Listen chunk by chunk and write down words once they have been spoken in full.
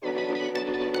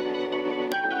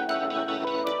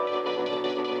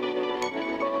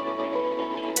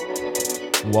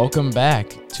Welcome back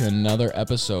to another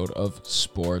episode of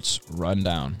Sports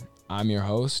Rundown. I'm your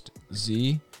host,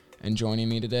 Z, and joining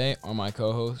me today are my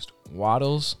co-hosts,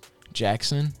 Waddles,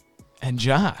 Jackson, and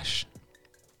Josh.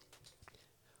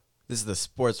 This is the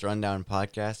Sports Rundown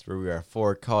podcast where we are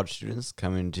four college students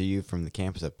coming to you from the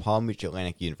campus of Palm Beach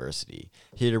Atlantic University,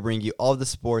 here to bring you all of the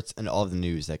sports and all of the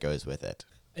news that goes with it.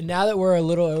 And now that we're a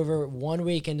little over 1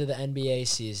 week into the NBA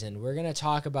season, we're going to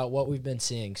talk about what we've been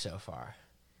seeing so far.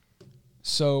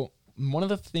 So one of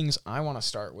the things I want to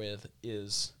start with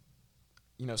is,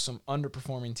 some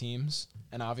underperforming teams.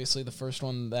 And obviously the first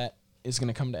one that is going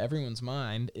to come to everyone's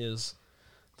mind is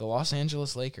the Los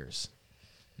Angeles Lakers.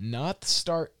 Not the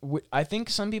start. I think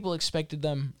some people expected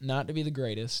them not to be the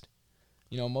greatest.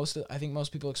 I think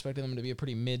most people expected them to be a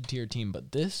pretty mid-tier team,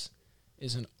 but this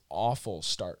is an awful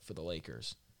start for the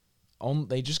Lakers.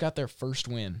 They just got their first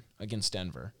win against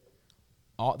Denver.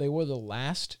 They were the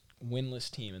last winless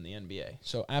team in the NBA,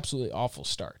 so absolutely awful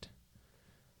start.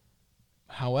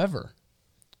 However,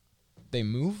 they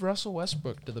move Russell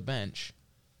Westbrook to the bench.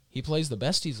 He plays the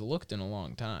best he's looked in a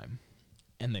long time,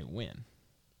 and they win.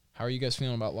 How are you guys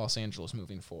feeling about Los Angeles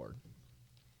moving forward?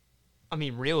 I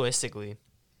mean, realistically,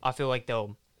 I feel like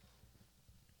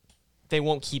they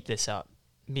won't keep this up,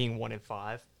 being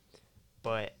 1-5.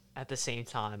 But at the same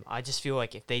time, I just feel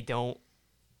like if they don't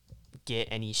get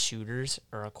any shooters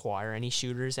or acquire any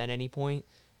shooters at any point,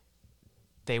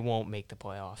 they won't make the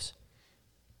playoffs.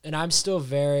 And I'm still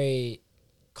very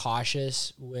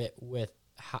cautious with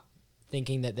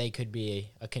thinking that they could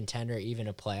be a contender, even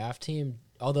a playoff team.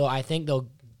 Although I think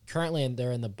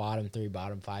they're in the bottom 3,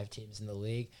 bottom 5 teams in the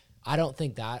league. I don't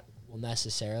think that will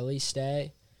necessarily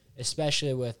stay,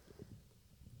 especially with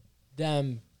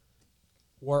them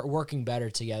working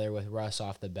better together with Russ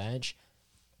off the bench.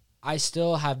 I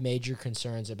still have major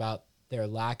concerns about their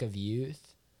lack of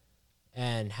youth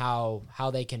and how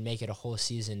they can make it a whole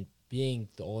season being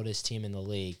the oldest team in the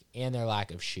league, and their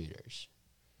lack of shooters.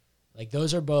 Like,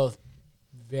 those are both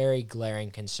very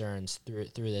glaring concerns through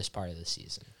this part of the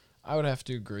season. I would have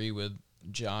to agree with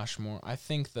Josh more. I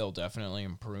think they'll definitely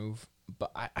improve,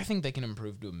 but I think they can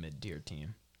improve to a mid-tier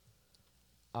team.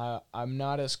 I'm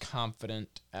not as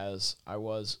confident as I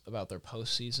was about their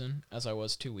postseason as I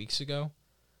was 2 weeks ago.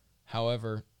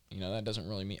 However, that doesn't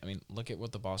really mean... look at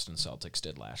what the Boston Celtics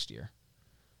did last year.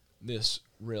 This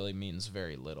really means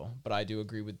very little. But I do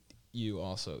agree with you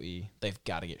also, E. They've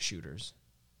got to get shooters.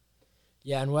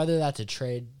 Yeah, and whether that's a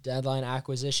trade deadline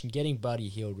acquisition, getting Buddy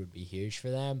Hield would be huge for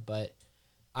them. But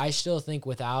I still think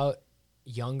without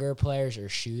younger players or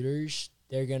shooters,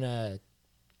 they're gonna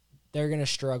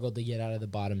struggle to get out of the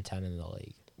bottom 10 in the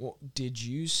league. Well, did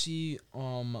you see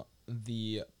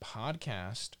the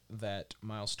podcast that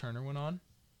Miles Turner went on?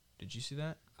 Did you see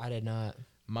that? I did not.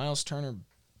 Miles Turner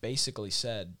basically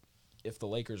said if the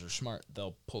Lakers are smart,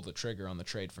 they'll pull the trigger on the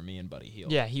trade for me and Buddy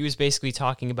Hield. Yeah, he was basically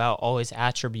talking about all his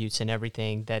attributes and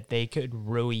everything that they could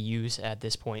really use at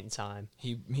this point in time.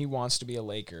 He wants to be a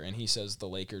Laker, and he says the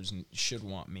Lakers should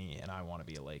want me, and I want to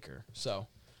be a Laker. So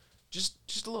just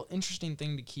a little interesting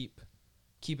thing to keep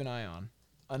an eye on.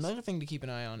 Another thing to keep an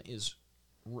eye on is,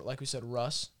 like we said,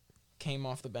 Russ came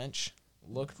off the bench,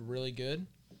 looked really good,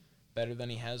 better than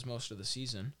he has most of the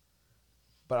season.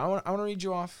 But I want to read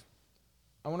you off.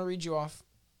 I want to read you off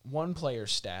one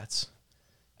player's stats,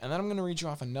 and then I'm going to read you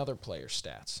off another player's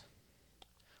stats.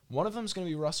 One of them is going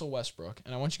to be Russell Westbrook,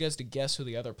 and I want you guys to guess who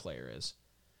the other player is.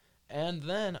 And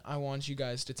then I want you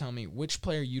guys to tell me which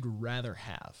player you'd rather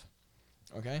have.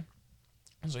 Okay?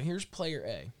 So here's player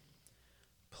A.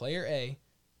 Player A,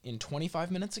 in 25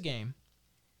 minutes a game,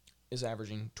 is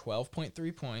averaging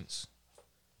 12.3 points,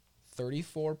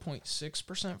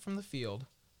 34.6% from the field,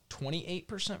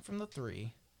 28% from the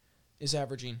three, is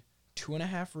averaging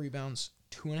 2.5 rebounds,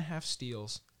 2.5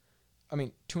 steals.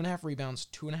 2.5 rebounds,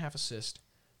 2.5 assists,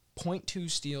 0.2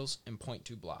 steals, and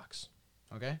 0.2 blocks.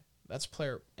 Okay? That's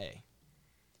player A.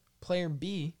 Player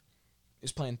B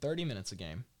is playing 30 minutes a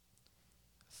game,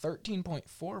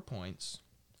 13.4 points,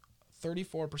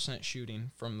 34%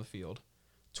 shooting from the field,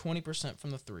 20% from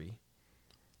the three,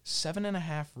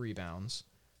 7.5 rebounds,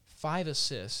 5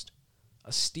 assists,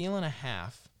 a steal and a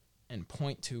half, and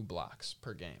 0.2 blocks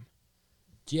per game.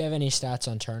 Do you have any stats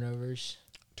on turnovers?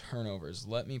 Turnovers.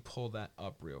 Let me pull that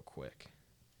up real quick,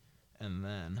 and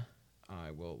then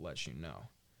I will let you know.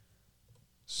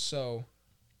 So,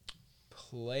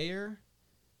 player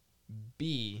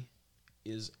B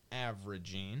is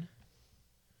averaging...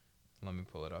 Let me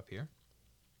pull it up here.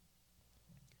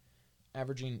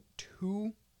 Averaging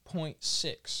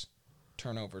 2.6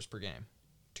 turnovers per game.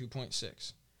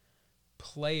 2.6.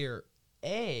 Player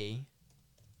A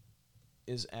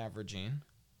is averaging,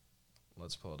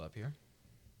 Let's pull it up here.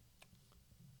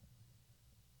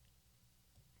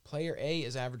 Player A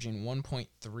is averaging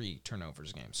 1.3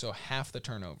 turnovers a game, so half the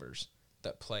turnovers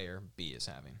that player B is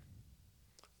having.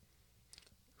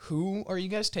 Who are you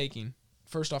guys taking?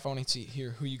 First off, I want to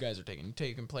hear who you guys are taking. You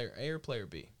taking player A or player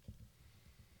B?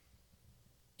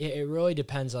 It really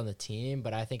depends on the team,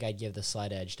 but I think I'd give the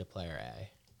slight edge to player A.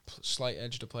 Slight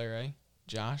edge to player A.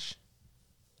 Josh?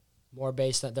 More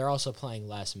based on they're also playing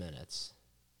less minutes.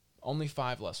 Only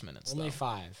 5 less minutes, Only though.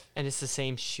 5. And it's the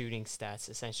same shooting stats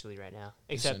essentially right now.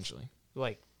 Except, Essentially.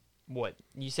 like, what?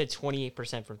 You said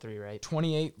 28% from 3, right?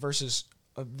 28 versus...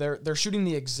 they're shooting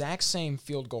the exact same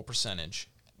field goal percentage,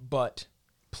 but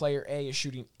player A is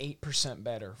shooting 8%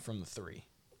 better from the 3.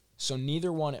 So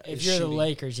neither one If is you're shooting... the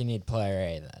Lakers, you need player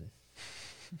A then.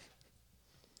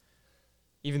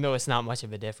 Even though it's not much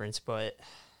of a difference, but...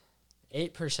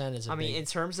 8% is a in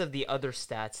terms of the other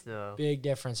stats, though... big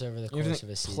difference over the You course think of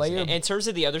a season. player- In terms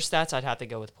of the other stats, I'd have to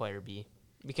go with player B.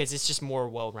 Because it's just more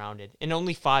well-rounded. In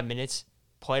only 5 minutes,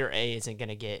 player A isn't going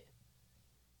to get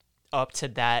up to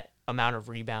that amount of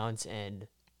rebounds and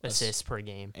assists per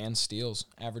game. And steals,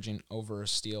 averaging over a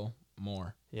steal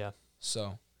more. Yeah.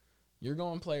 So you're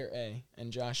going player A,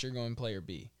 and Josh, you're going player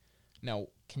B. Now,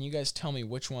 can you guys tell me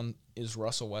which one is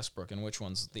Russell Westbrook and which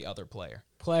one's the other player?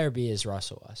 Player B is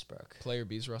Russell Westbrook. Player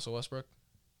B is Russell Westbrook?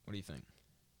 What do you think?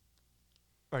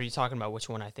 Are you talking about which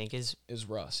one I think is? Is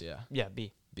Russ, yeah. Yeah,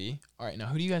 B. B? All right, now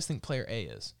who do you guys think player A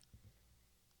is?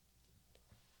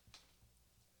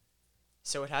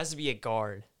 So it has to be a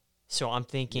guard. So I'm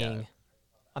thinking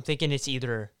it's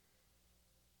either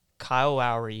Kyle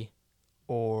Lowry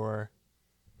or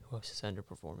who else is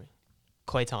underperforming?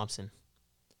 Klay Thompson.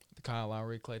 The Kyle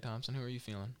Lowry, Klay Thompson. Who are you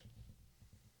feeling?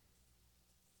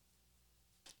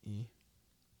 E.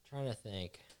 Trying to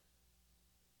think.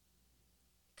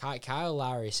 Kyle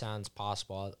Lowry sounds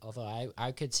possible, although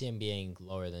I could see him being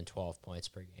lower than 12 points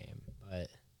per game. But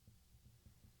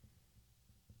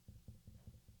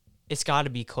It's got to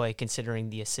be Klay, considering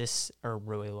the assists are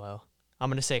really low. I'm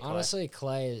going to say Klay. honestly,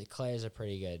 Clay is a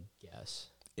pretty good guess.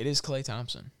 It is Klay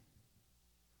Thompson.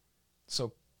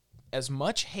 So, as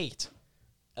much hate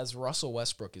as Russell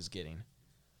Westbrook is getting,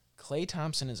 Klay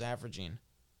Thompson is averaging,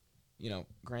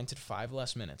 granted 5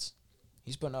 less minutes.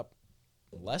 He's putting up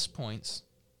less points,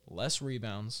 less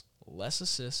rebounds, less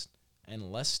assists, and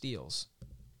less steals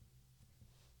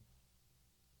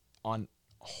on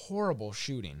horrible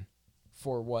shooting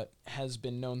for what has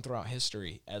been known throughout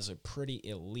history as a pretty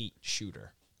elite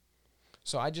shooter.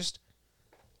 So I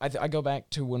go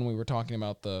back to when we were talking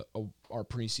about our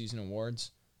preseason awards.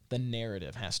 The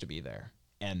narrative has to be there.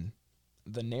 And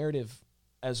the narrative,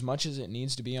 as much as it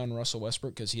needs to be on Russell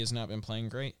Westbrook because he has not been playing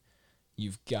great,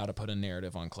 you've got to put a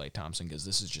narrative on Klay Thompson because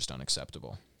this is just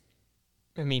unacceptable.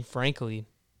 I mean, frankly,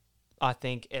 I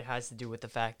think it has to do with the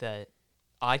fact that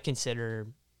I consider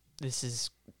this is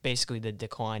basically the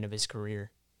decline of his career.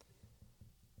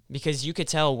 Because you could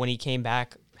tell when he came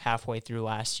back halfway through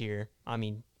last year, I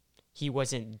mean, he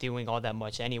wasn't doing all that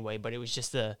much anyway, but it was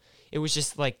just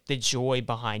like the joy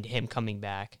behind him coming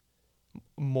back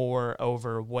more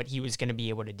over what he was going to be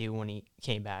able to do when he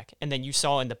came back. And then you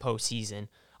saw in the postseason,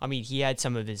 I mean, he had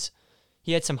some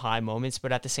high moments,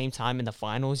 but at the same time in the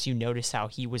finals, you noticed how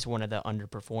he was one of the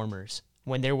underperformers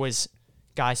when there was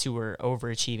guys who were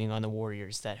overachieving on the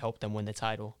Warriors that helped them win the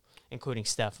title, including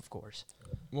Steph, of course.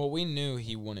 Well, we knew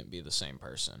he wouldn't be the same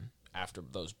person after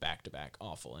those back-to-back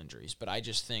awful injuries, but I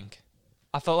just think...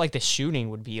 I felt like the shooting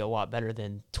would be a lot better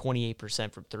than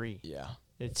 28% from 3. Yeah.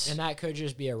 And that could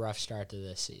just be a rough start to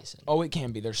this season. Oh, it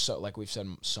can be. There's like we've said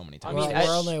so many times.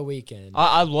 We're only a weekend.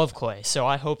 I love Klay, so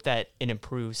I hope that it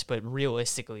improves, but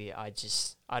realistically,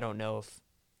 I don't know if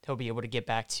he'll be able to get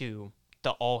back to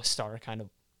the all-star kind of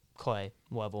Klay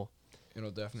level.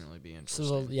 It'll definitely be interesting.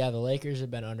 So, the Lakers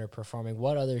have been underperforming.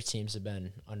 What other teams have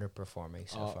been underperforming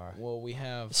so far? Well, we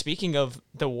have... Speaking of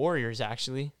the Warriors,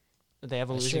 actually, they have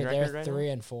a losing record right now?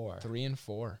 They're 3-4.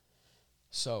 3-4.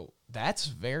 So that's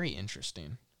very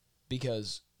interesting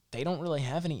because they don't really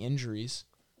have any injuries.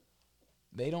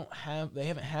 They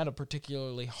haven't had a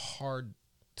particularly hard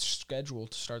schedule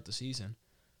to start the season.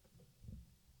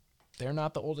 They're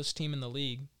not the oldest team in the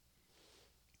league.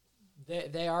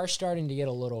 They are starting to get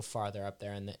a little farther up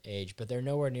there in the age, but they're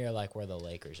nowhere near like where the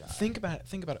Lakers are. Think about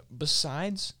it.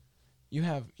 Besides, you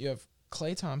have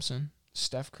Klay Thompson,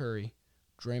 Steph Curry,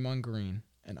 Draymond Green,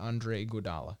 and Andre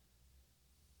Iguodala.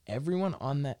 Everyone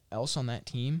else on that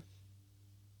team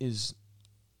is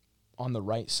on the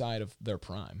right side of their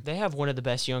prime. They have one of the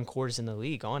best young cores in the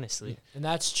league, honestly. And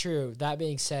that's true. That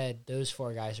being said, those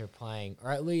 4 guys are playing,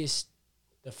 or at least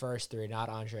the first 3, not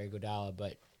Andre Iguodala,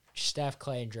 but Steph,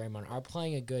 Clay, and Draymond are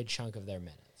playing a good chunk of their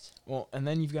minutes. Well, and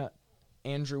then you've got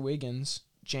Andrew Wiggins,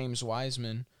 James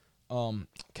Wiseman,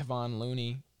 Kevon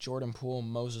Looney, Jordan Poole,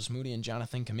 Moses Moody, and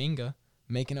Jonathan Kuminga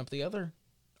making up the other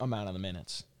amount of the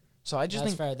minutes. So I just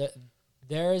That's think fair.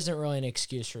 There isn't really an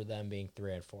excuse for them being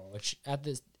 3-4, which at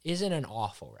this isn't an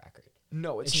awful record.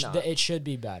 no, it's It, not. it should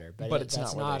be better, but It's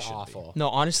that's not where they not should be. awful. No,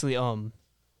 honestly,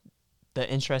 the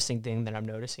interesting thing that I'm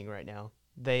noticing right now,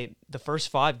 the first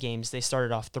 5 games they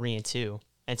started off 3-2,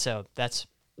 and so that's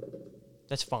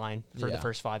fine for the Yeah.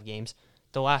 first 5 games.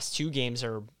 The last 2 games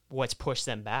are what's pushed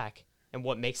them back and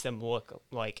what makes them look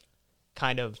like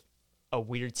kind of a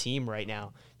weird team right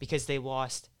now, because they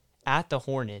lost at the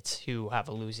Hornets, who have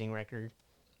a losing record,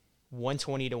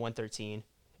 120-113,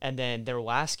 and then their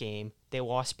last game they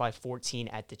lost by 14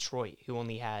 at Detroit, who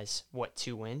only has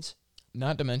 2 wins.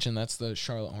 Not to mention that's the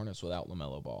Charlotte Hornets without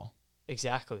LaMelo Ball.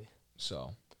 Exactly.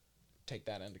 So take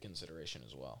that into consideration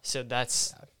as well. So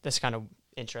that's kind of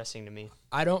interesting to me.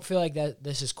 I don't feel like that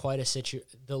this is quite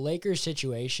the Lakers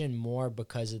situation, more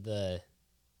because of the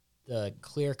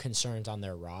clear concerns on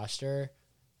their roster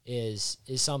is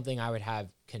something I would have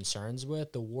concerns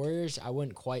with. The Warriors, I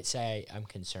wouldn't quite say I'm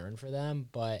concerned for them,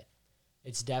 but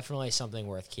it's definitely something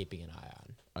worth keeping an eye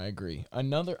on. I agree.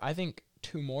 I think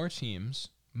 2 more teams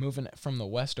moving from the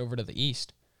West over to the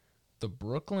East. The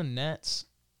Brooklyn Nets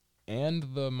and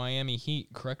the Miami Heat,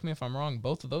 correct me if I'm wrong,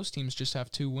 both of those teams just have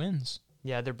 2 wins.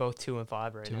 Yeah, they're both 2-5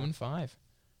 right now. 2-5.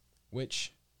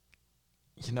 Which,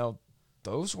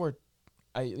 those were,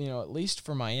 at least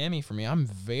for Miami, for me, I'm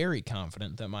very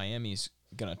confident that Miami's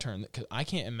going to turn. Because I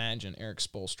can't imagine Eric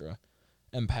Spoelstra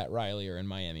and Pat Riley are in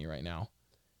Miami right now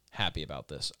happy about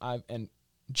this. And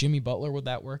Jimmy Butler with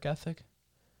that work ethic,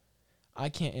 I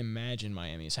can't imagine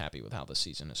Miami's happy with how the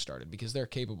season has started because they're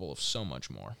capable of so much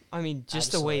more. I mean, just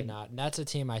Absolutely the way not. And that's a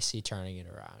team I see turning it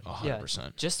around.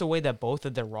 100%. just the way that both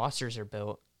of their rosters are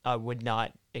built, I would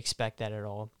not expect that at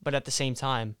all. But at the same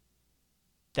time,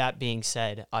 that being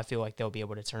said, I feel like they'll be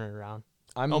able to turn it around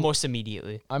almost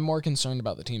immediately. I'm more concerned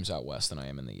about the teams out west than I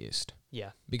am in the East.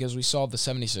 Yeah. Because we saw the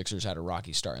 76ers had a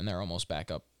rocky start, and they're almost back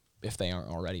up, if they aren't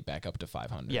already back up to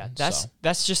 500. Yeah, So,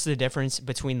 that's just the difference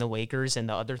between the Lakers and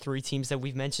the other 3 teams that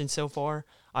we've mentioned so far.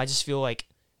 I just feel like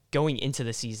going into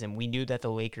the season, we knew that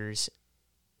the Lakers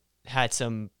had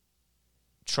some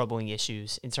troubling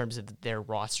issues in terms of their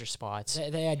roster spots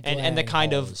They had and the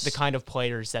kind holes. of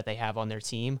players that they have on their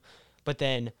team. But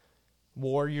then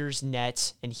Warriors,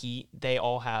 Nets, and Heat, they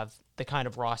all have the kind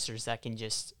of rosters that can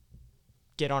just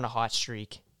get on a hot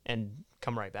streak and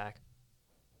come right back.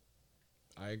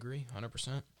 I agree,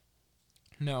 100%.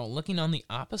 Now, looking on the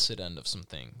opposite end of some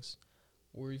things,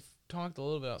 we've talked a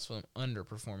little bit about some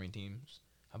underperforming teams.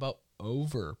 How about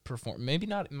overperform? Maybe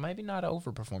not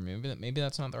overperforming. Maybe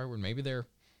that's not the right word. Maybe they're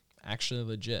actually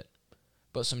legit.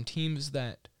 But some teams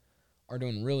that are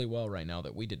doing really well right now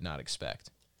that we did not expect.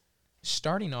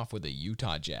 Starting off with the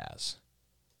Utah Jazz.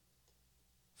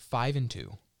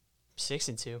 5-2.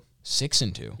 6-2.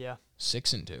 6-2. Yeah.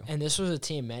 6-2. And this was a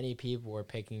team many people were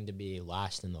picking to be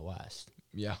last in the West.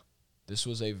 Yeah. This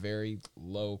was a very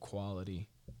low quality,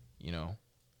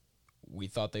 we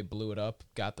thought they blew it up,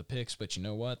 got the picks, but you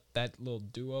know what? That little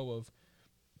duo of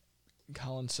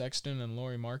Colin Sexton and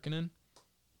Lauri Markkanen.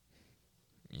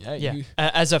 Yeah.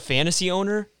 As a fantasy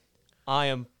owner, I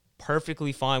am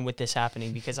perfectly fine with this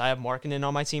happening because I have Markkanen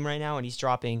on my team right now, and he's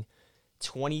dropping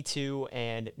 22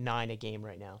 and 9 a game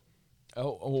right now,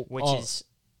 which is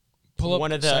pull up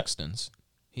one of the Sexton's.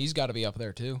 He's got to be up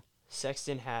there too.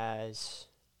 Sexton has.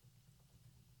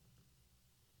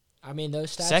 I mean,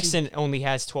 those stats. Sexton only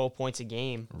has 12 points a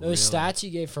game. Those stats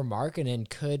you gave for Markkanen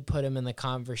could put him in the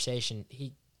conversation.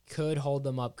 He could hold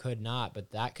them up, could not, but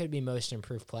that could be most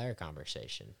improved player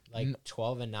conversation. Like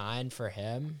 12 and 9 for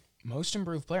him. Most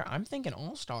improved player. I'm thinking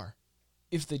All-Star.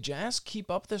 If the Jazz keep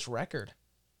up this record,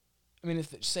 I mean,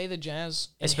 say the Jazz,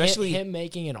 Especially him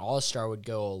making an All-Star would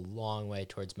go a long way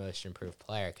towards most improved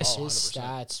player because his 100%.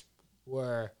 stats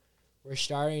were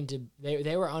starting to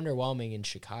they were underwhelming in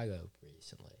Chicago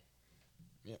recently.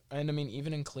 Yeah, and I mean,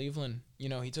 even in Cleveland,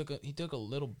 he took a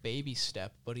little baby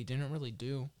step, but he didn't really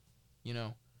do,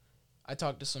 I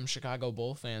talked to some Chicago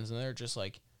Bull fans, and they're just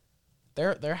like,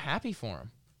 they're happy for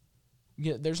him.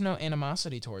 Yeah, there's no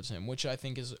animosity towards him, which I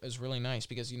think is really nice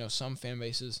because some fan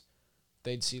bases,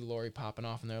 they'd see Lauri popping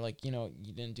off, and they're like, you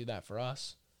didn't do that for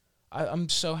us. I'm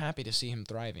so happy to see him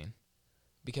thriving,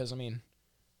 because I mean,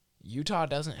 Utah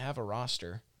doesn't have a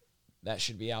roster that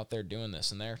should be out there doing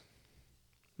this, and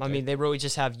they really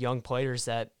just have young players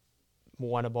that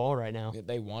want a ball right now.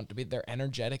 they want to be. They're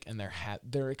energetic and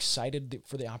they're excited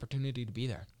for the opportunity to be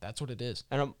there. That's what it is.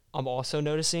 And I'm also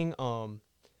noticing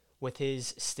with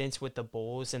his stints with the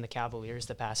Bulls and the Cavaliers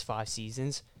the past 5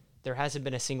 seasons, there hasn't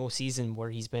been a single season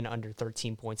where he's been under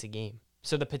 13 points a game.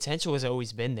 So the potential has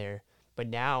always been there. But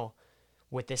now,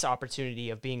 with this opportunity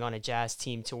of being on a Jazz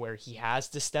team to where he has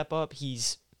to step up,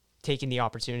 he's taking the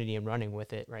opportunity and running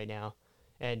with it right now.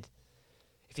 And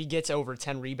if he gets over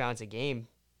 10 rebounds a game,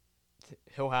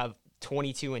 he'll have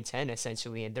 22 and 10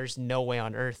 essentially, and there's no way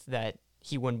on earth that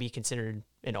he wouldn't be considered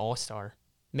an all-star.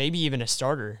 Maybe even a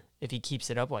starter if he keeps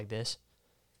it up like this.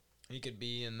 He could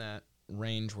be in that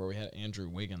range where we had Andrew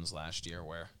Wiggins last year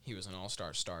where he was an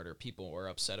all-star starter. People were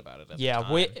upset about it at the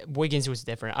time. Wiggins was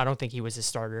different. I don't think he was a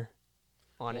starter,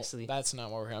 honestly. Well, that's not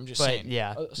what we're here. I'm just but saying.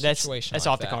 yeah, a that's situation like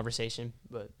off that the conversation.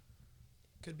 But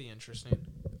could be interesting.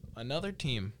 Another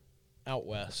team out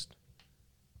west,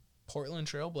 Portland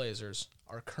Trailblazers,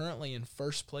 are currently in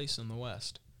first place in the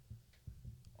West.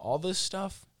 All this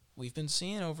stuff we've been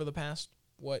seeing over the past,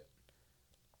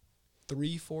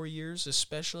 3-4 years,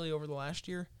 especially over the last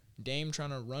year. Dame trying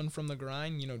to run from the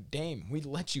grind. Dame, we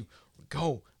let you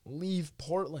go. Leave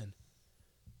Portland.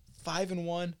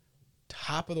 5-1,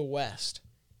 top of the West.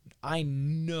 I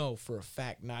know for a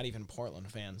fact not even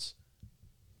Portland fans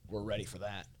were ready for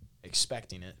that,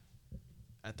 expecting it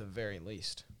at the very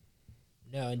least.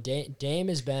 No, and Dame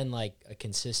has been like a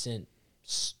consistent,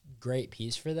 great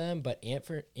piece for them, but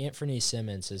Anthony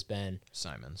Simons has been...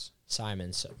 Simons,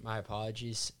 my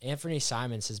apologies. Anthony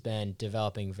Simons has been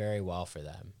developing very well for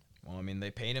them. Well, I mean, they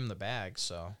paid him the bag,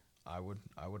 so I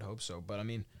would hope so. But, I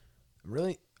mean,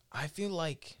 really, I feel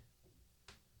like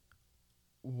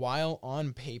while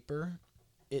on paper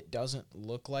it doesn't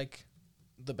look like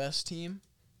the best team,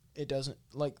 it doesn't,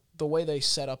 like, the way they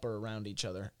set up or around each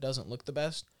other doesn't look the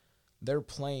best. They're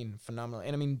playing phenomenal.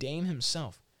 And, I mean, Dame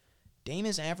himself, Dame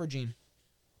is averaging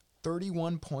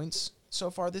 31 points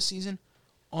so far this season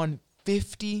on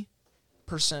 50%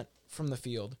 from the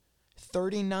field,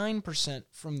 39%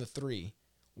 from the three,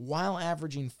 while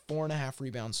averaging 4.5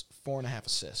 rebounds, 4.5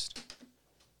 assists.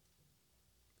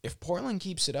 If Portland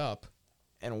keeps it up,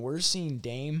 and we're seeing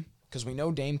Dame, because we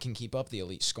know Dame can keep up the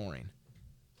elite scoring,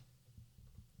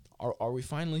 are we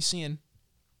finally seeing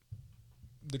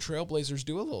the Trailblazers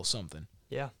do a little something?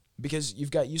 yeah, Because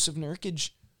you've got Yusuf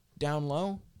Nurkic down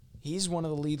low. He's one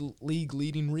of the league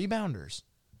leading rebounders.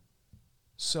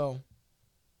 So,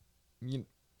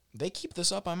 they keep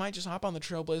this up, I might just hop on the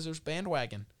Trailblazers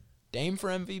bandwagon. Dame for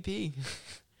MVP.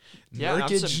 Yeah,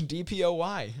 Nurkic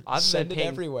DPOY. Send it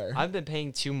everywhere. I've been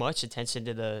paying too much attention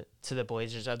to the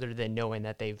Blazers, other than knowing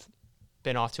that they've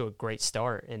been off to a great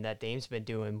start and that Dame's been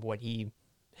doing what he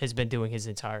has been doing his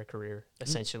entire career,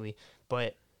 essentially.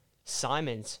 But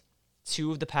Simons,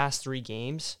 2 of the past 3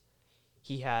 games,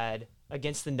 he had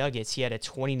against the Nuggets, he had a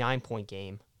 29-point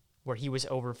game where he was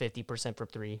over 50% from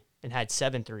 3 and had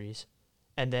 7 threes.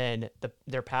 And then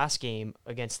their past game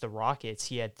against the Rockets,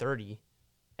 he had 30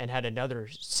 and had another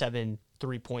 7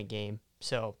 3-point game.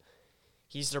 So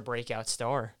he's their breakout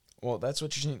star. Well, that's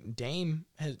what you're saying.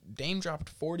 Dame dropped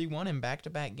 41 in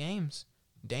back-to-back games.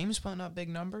 Dame's putting up big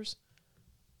numbers.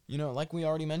 Like we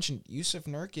already mentioned, Yusuf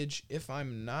Nurkic, if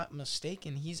I'm not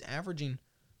mistaken, he's averaging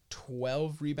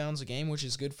 12 rebounds a game, which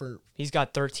is good for... He's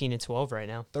got 13 and 12 right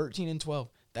now. 13 and 12.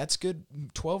 That's good.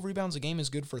 12 rebounds a game is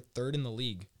good for 3rd in the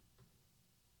league.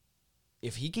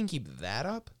 If he can keep that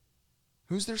up,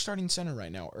 who's their starting center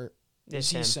right now? Or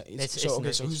It's him. So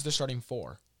who's the starting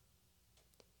 4?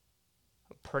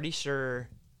 I'm pretty sure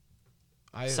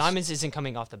Simons isn't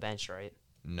coming off the bench, right?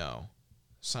 No.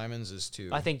 Simons is 2.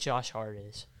 I think Josh Hart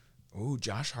is. Ooh,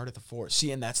 Josh Hart at the 4.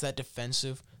 See, and that's that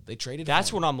defensive. They traded.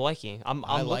 That's what I'm liking. I'm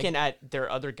looking at their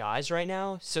other guys right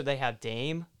now. So they have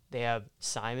Dame, they have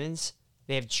Simons,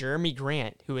 they have Jeremy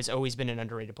Grant, who has always been an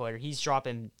underrated player. He's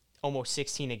dropping almost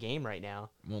 16 a game right now.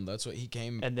 Well, that's what he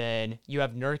came. And then you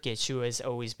have Nurkic, who has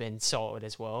always been solid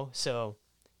as well. So,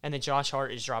 and then Josh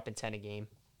Hart is dropping 10 a game.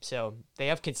 So they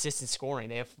have consistent scoring.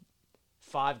 They have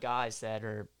 5 guys that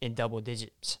are in double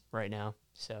digits right now.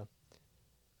 So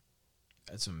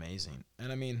that's amazing.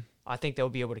 And I mean, I think they'll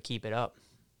be able to keep it up.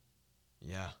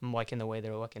 Yeah. I'm liking the way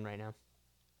they're looking right now.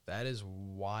 That is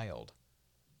wild.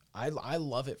 I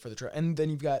love it for the and then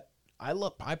you've got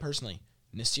I personally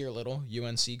Nasir Little,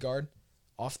 UNC guard,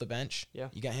 off the bench. Yeah.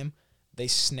 You got him. They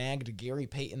snagged Gary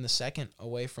Payton II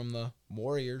away from the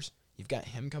Warriors. You've got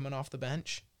him coming off the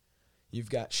bench. You've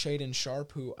got Shaedon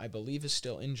Sharpe, who I believe is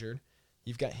still injured.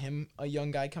 You've got him, a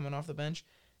young guy, coming off the bench.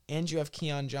 And you have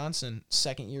Keon Johnson,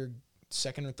 second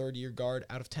or third year guard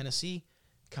out of Tennessee,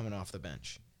 coming off the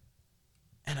bench.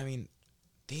 And I mean,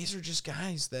 these are just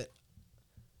guys that,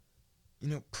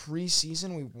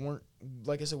 preseason we weren't,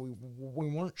 like I said, we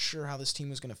weren't sure how this team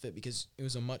was going to fit because it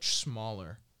was a much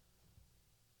smaller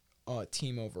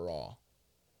team overall.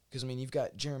 Because, I mean, you've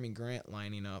got Jeremy Grant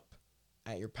lining up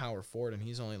at your power forward, and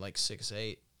he's only like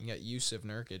 6'8". You got Yusuf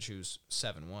Nurkic, who's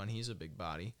 7'1". He's a big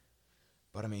body.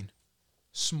 But, I mean,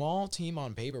 small team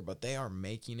on paper, but they are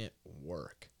making it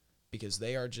work because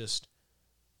they are just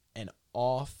an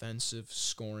offensive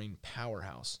scoring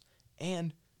powerhouse.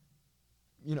 And,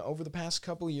 you know, over the past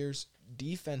couple of years,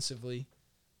 defensively,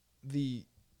 the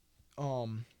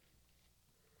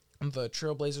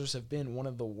Trailblazers have been one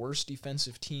of the worst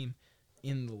defensive team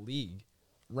in the league,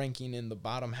 ranking in the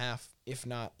bottom half, if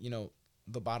not, you know,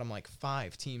 the bottom like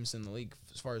 5 teams in the league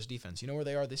as far as defense. You know where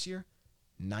they are this year?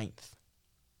 9th.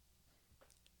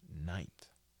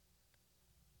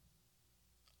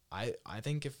 I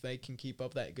think if they can keep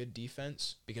up that good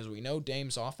defense, because we know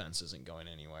Dame's offense isn't going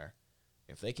anywhere,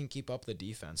 if they can keep up the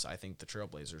defense, I think the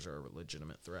Trailblazers are a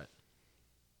legitimate threat.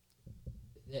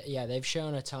 Yeah, they've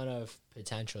shown a ton of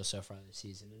potential so far this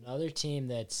season. Another team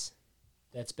that's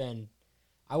been,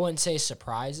 I wouldn't say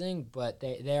surprising, but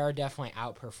they are definitely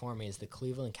outperforming is the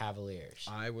Cleveland Cavaliers.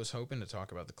 I was hoping to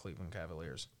talk about the Cleveland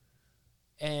Cavaliers.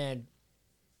 And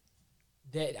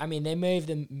they made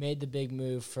the big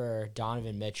move for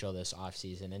Donovan Mitchell this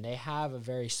offseason, and they have a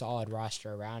very solid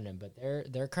roster around him, but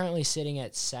they're currently sitting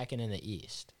at second in the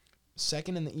East.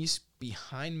 Second in the East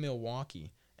behind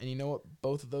Milwaukee. And you know what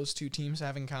both of those two teams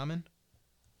have in common?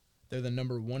 They're the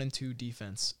number 1 and 2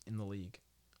 defense in the league.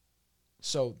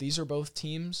 So these are both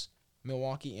teams,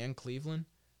 Milwaukee and Cleveland,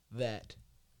 that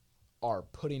are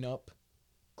putting up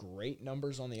great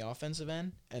numbers on the offensive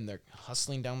end, and they're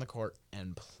hustling down the court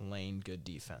and playing good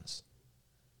defense.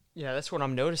 Yeah, that's what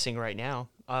I'm noticing right now.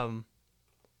 I'm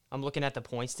looking at the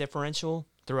points differential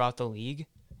throughout the league,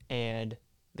 and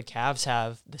the Cavs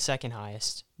have the second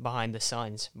highest behind the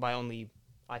Suns by only,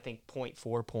 I think,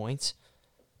 0.4 points.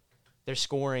 They're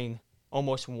scoring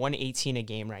almost 118 a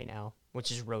game right now,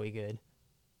 which is really good,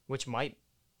 which might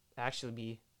actually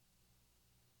be,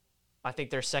 I think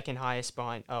they're second highest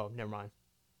behind, oh, never mind.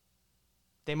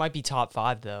 They might be top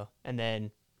 5, though. And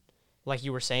then, like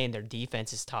you were saying, their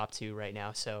defense is top 2 right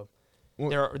now. So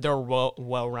they're a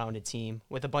well-rounded team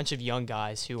with a bunch of young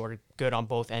guys who are good on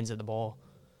both ends of the ball.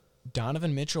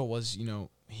 Donovan Mitchell was, you know,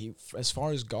 he as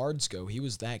far as guards go, he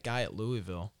was that guy at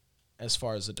Louisville as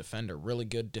far as a defender. Really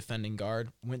good defending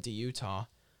guard. Went to Utah,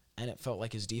 and it felt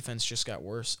like his defense just got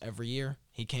worse every year.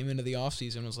 He came into the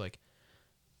offseason and was like,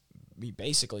 he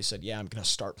basically said, yeah, I'm going to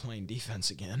start playing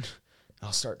defense again.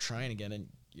 I'll start trying again, and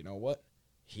you know what?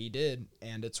 He did,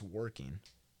 and it's working.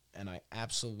 And I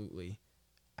absolutely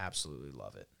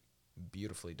love it.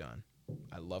 Beautifully done.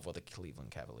 I love what the Cleveland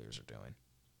Cavaliers are doing.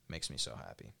 Makes me so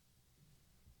happy.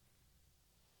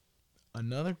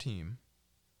 Another team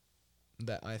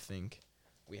that I think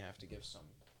we have to give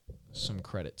some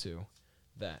credit to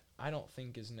that I don't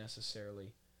think is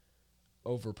necessarily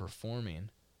overperforming,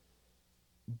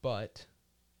 but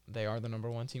they are the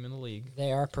number 1 team in the league.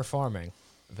 They are performing.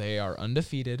 They are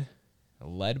undefeated,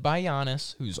 led by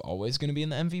Giannis, who's always going to be in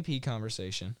the MVP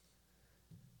conversation.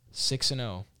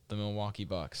 6-0, the Milwaukee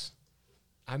Bucks.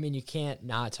 I mean, you can't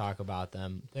not talk about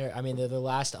them. They're the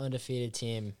last undefeated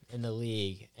team in the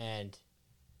league, and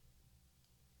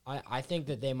I think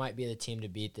that they might be the team to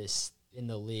beat this in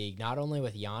the league, not only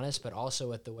with Giannis, but also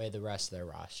with the way the rest of their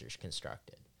roster is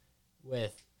constructed.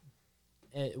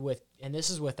 And this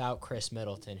is without Chris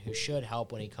Middleton, who should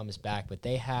help when he comes back, but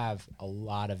they have a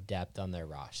lot of depth on their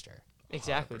roster.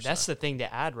 Exactly. 100%. That's the thing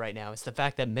to add right now. It's the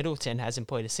fact that Middleton hasn't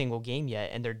played a single game yet,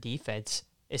 and their defense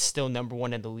is still number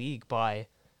 1 in the league by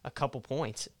a couple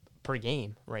points per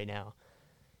game right now.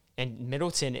 And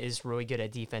Middleton is really good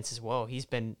at defense as well. He's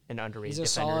been an underrated defender.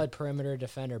 He's a solid perimeter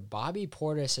defender. Bobby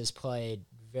Portis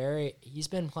he's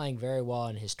been playing very well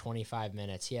in his 25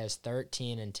 minutes. He has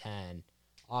 13 and 10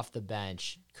 off the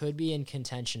bench. Could be in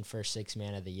contention for 6th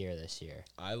man of the year this year.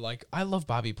 I love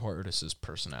Bobby Portis'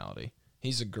 personality.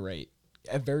 He's a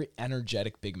very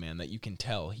energetic big man that you can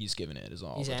tell he's giving it his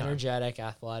all. He's the time. energetic,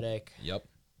 athletic. Yep.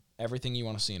 Everything you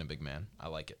want to see in a big man. I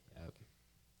like it.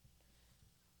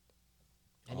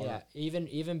 And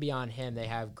even beyond him, they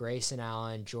have Grayson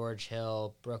Allen, George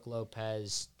Hill, Brooke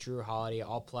Lopez, Drew Holiday,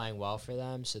 all playing well for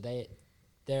them. So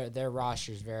their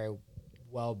roster is very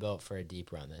well built for a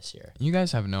deep run this year. You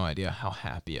guys have no idea how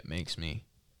happy it makes me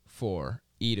for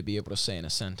E to be able to say in a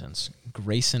sentence,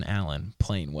 Grayson Allen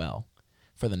playing well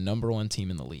for the number 1 team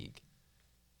in the league.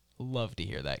 Love to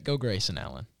hear that. Go Grayson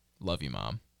Allen. Love you,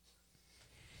 Mom.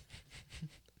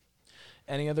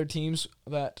 Any other teams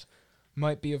that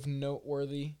might be of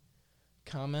noteworthy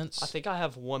comments? I think I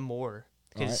have one more.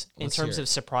 Because All right, in terms of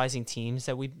surprising teams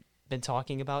that we've been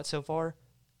talking about so far,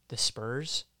 the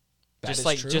Spurs That is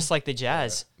true. Just like the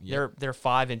Jazz. Yep. They're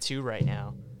 5-2 right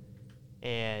now,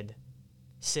 and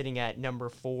sitting at number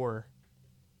 4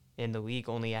 in the league,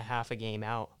 only a half a game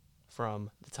out from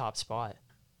the top spot.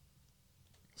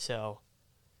 So,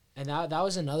 And that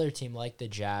was another team like the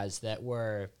Jazz that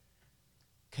were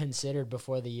considered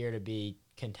before the year to be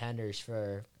contenders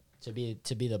to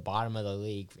be the bottom of the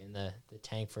league in the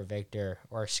tank for Victor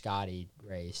or Scotty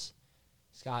race.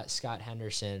 Scott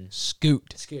Henderson.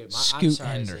 Scoot I'm sorry,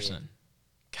 Henderson.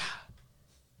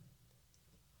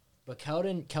 But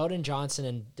Keldon Johnson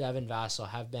and Devin Vassell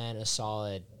have been a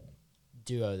solid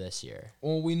duo this year.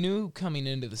 Well, we knew coming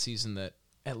into the season that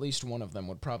at least one of them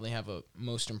would probably have a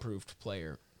most improved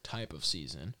player type of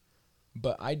season.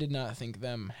 But I did not think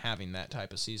them having that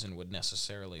type of season would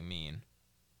necessarily mean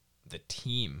the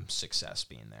team success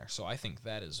being there. So I think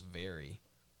that is very,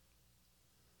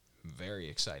 very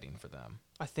exciting for them.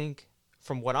 I think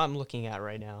from what I'm looking at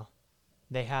right now,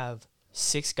 they have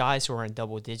 6 guys who are in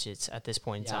double digits at this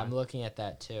point in Yeah, time. I'm looking at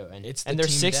that too. And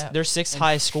Their sixth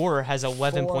highest scorer has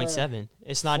 11.7.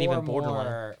 It's not even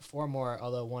borderline. 4 more,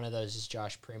 although one of those is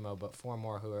Josh Primo, but 4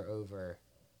 more who are over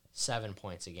 7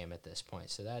 points a game at this point.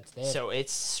 So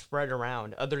It's spread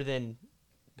around, other than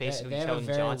basically they have a Keldon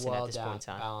very Johnson at this point in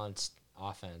time. balanced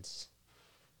offense.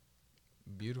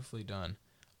 Beautifully done.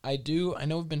 I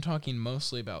know we've been talking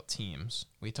mostly about teams.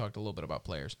 We talked a little bit about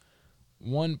players.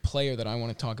 One player that I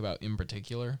want to talk about in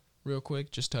particular, real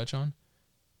quick, just touch on,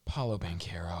 Paolo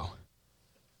Banchero.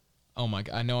 Oh my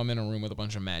God, I know I'm in a room with a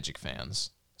bunch of Magic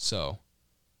fans, so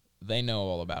they know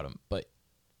all about him, but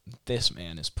this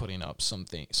man is putting up some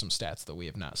stats that we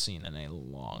have not seen in a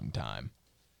long time,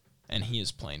 and he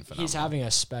is playing phenomenal. He's having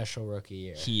a special rookie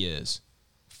year. He is.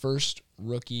 First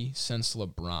rookie since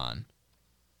LeBron.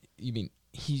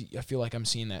 I feel like I'm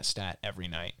seeing that stat every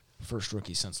night. First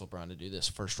rookie since LeBron to do this.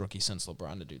 First rookie since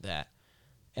LeBron to do that.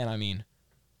 And I mean,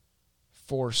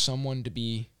 for someone to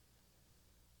be,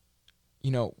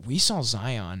 we saw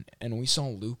Zion and we saw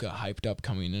Luka hyped up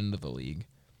coming into the league.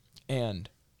 And,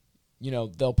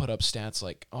 they'll put up stats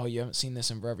like, oh, you haven't seen this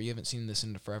in forever. You haven't seen this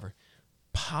in forever.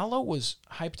 Paolo was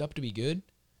hyped up to be good.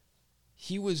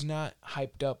 He was not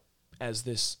hyped up as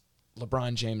this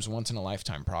LeBron James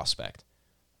once-in-a-lifetime prospect.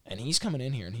 And he's coming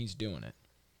in here and he's doing it.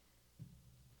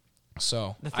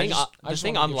 So The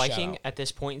thing I'm liking at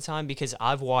this point in time, because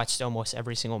I've watched almost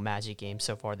every single Magic game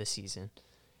so far this season,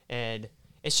 and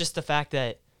it's just the fact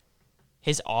that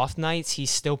his off nights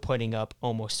he's still putting up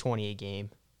almost 20 a game,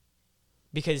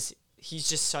 because he's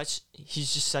just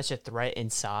such a threat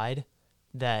inside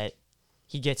that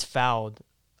he gets fouled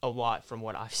a lot from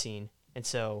what I've seen. And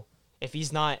so if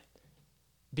he's not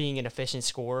being an efficient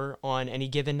scorer on any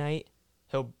given night,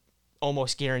 he'll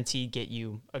almost guaranteed get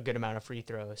you a good amount of free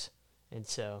throws. And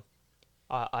so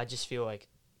I just feel like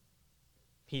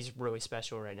he's really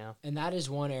special right now. And that is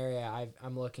one area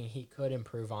I'm looking he could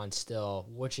improve on still,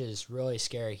 which is really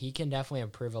scary. He can definitely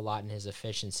improve a lot in his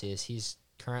efficiency, as he's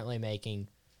currently making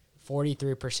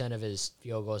 43% of his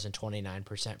field goals and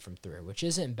 29% from 3, which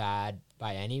isn't bad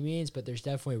by any means, but there's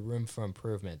definitely room for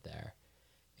improvement there.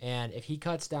 And if he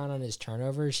cuts down on his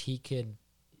turnovers, he could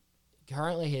 –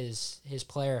 currently his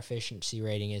player efficiency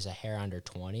rating is a hair under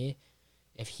 20.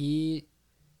 If he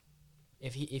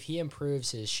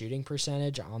improves his shooting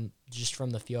percentage on just from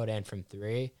the field and from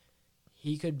 3,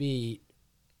 he could be,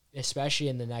 especially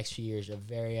in the next few years, a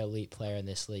very elite player in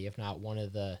this league, if not one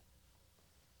of the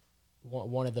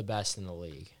best in the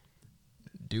league.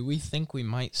 Do we think we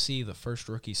might see the first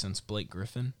rookie since Blake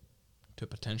Griffin to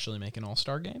potentially make an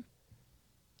All-Star game?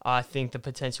 I think the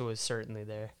potential is certainly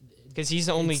there, because he's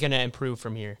only going to improve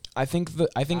from here. I think if the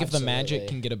Absolutely. Magic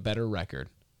can get a better record,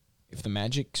 if the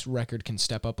Magic's record can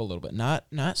step up a little bit,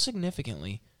 not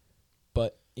significantly,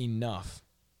 but enough.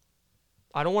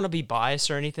 I don't want to be biased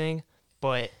or anything,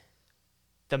 but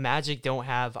the Magic don't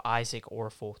have Isaac or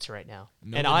Fultz right now.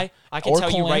 And I can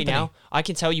tell you right now, I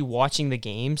can tell you watching the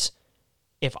games,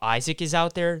 if Isaac is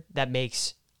out there, that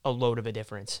makes a load of a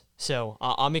difference. So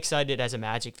I'm excited as a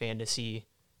Magic fan to see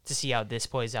how this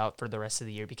plays out for the rest of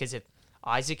the year, because if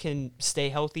Isaac can stay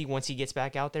healthy once he gets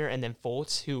back out there, and then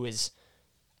Fultz, who has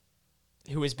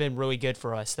been really good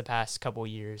for us the past couple of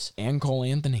years, And Cole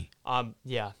Anthony. I'm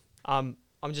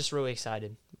just really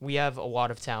excited. We have a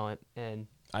lot of talent, and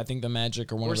I think the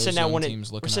Magic are one we're of those sitting at young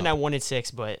teams looking we're sitting up. at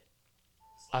 1-6, but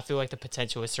I feel like the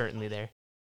potential is certainly there.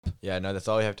 Yeah, no, that's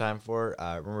all we have time for.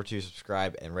 Remember to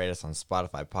subscribe and rate us on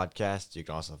Spotify podcasts. You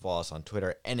can also follow us on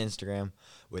Twitter and Instagram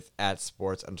with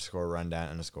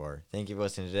 @sports_rundown_. Thank you for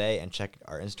listening today, and check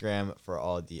our Instagram for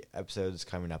all the episodes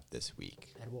coming up this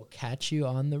week. And we'll catch you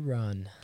on the run.